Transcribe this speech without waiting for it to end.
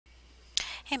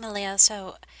Hey Malia,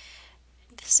 so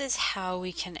this is how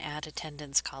we can add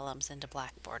attendance columns into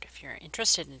Blackboard. If you're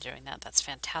interested in doing that, that's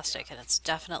fantastic, and it's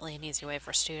definitely an easy way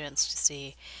for students to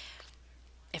see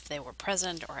if they were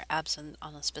present or absent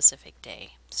on a specific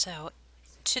day. So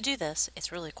to do this,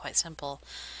 it's really quite simple.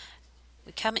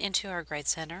 We come into our Grade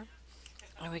Center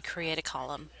and we create a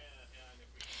column.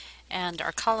 And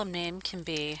our column name can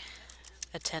be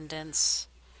attendance.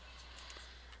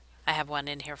 I have one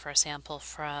in here for a sample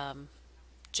from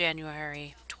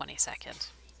January 22nd.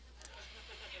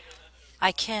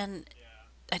 I can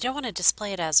I don't want to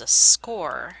display it as a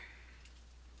score,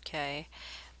 okay,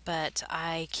 but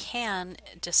I can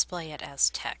display it as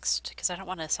text because I don't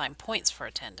want to assign points for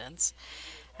attendance.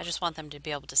 I just want them to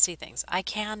be able to see things. I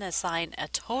can assign a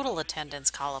total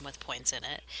attendance column with points in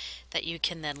it that you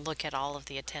can then look at all of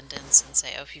the attendance and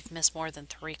say, oh, if you've missed more than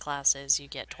 3 classes, you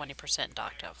get 20%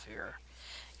 docked off your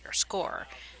score.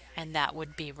 And that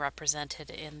would be represented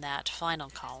in that final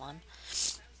column.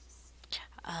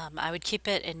 I would keep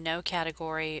it in no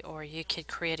category, or you could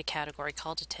create a category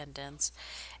called attendance.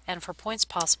 And for points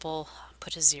possible,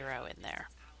 put a 0 in there.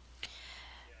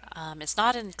 It's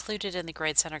not included in the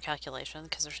Grade Center calculation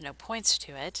because there's no points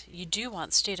to it. You do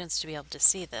want students to be able to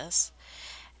see this.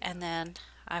 And then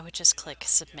I would just click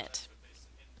Submit.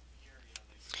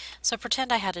 So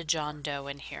pretend I had a John Doe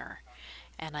in here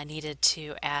and I needed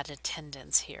to add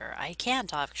attendance here. I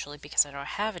can't actually because I don't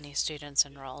have any students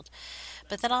enrolled.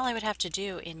 But then all I would have to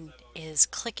do is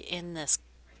click in this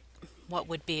what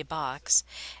would be a box,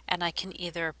 and I can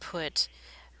either put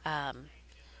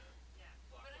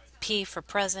P for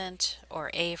present or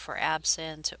A for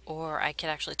absent, or I could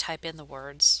actually type in the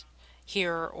words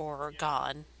here or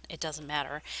gone. It doesn't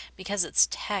matter. Because it's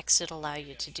text, it'll allow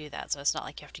you to do that, so it's not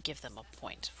like you have to give them a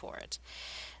point for it.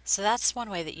 So that's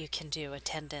one way that you can do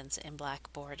attendance in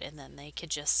Blackboard, and then they could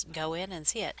just go in and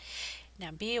see it. Now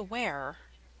be aware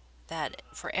that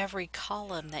for every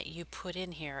column that you put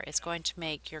in here, it's going to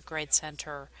make your Grade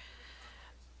Center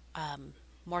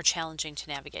more challenging to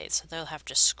navigate. So they'll have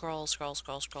to scroll, scroll,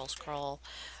 scroll, scroll, scroll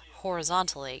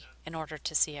horizontally in order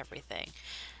to see everything.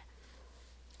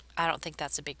 I don't think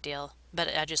that's a big deal, but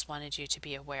I just wanted you to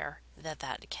be aware that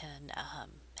that can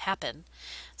happen.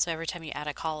 So every time you add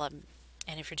a column,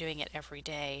 and if you're doing it every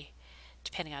day,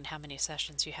 depending on how many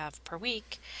sessions you have per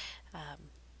week,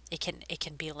 it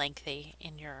can be lengthy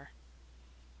in your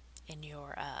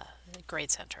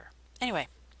Grade Center. Anyway,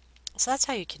 so that's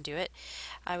how you can do it.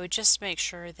 I would just make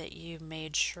sure that you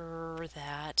made sure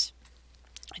that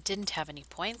it didn't have any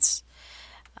points,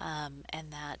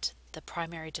 and that the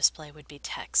primary display would be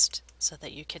text so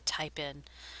that you could type in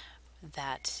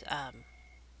that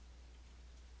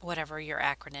whatever your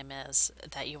acronym is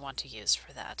that you want to use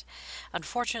for that.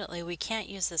 Unfortunately, we can't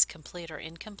use this complete or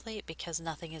incomplete because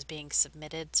nothing is being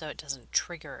submitted, so it doesn't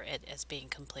trigger it as being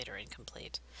complete or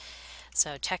incomplete.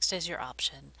 So text is your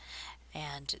option,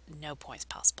 and no points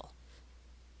possible.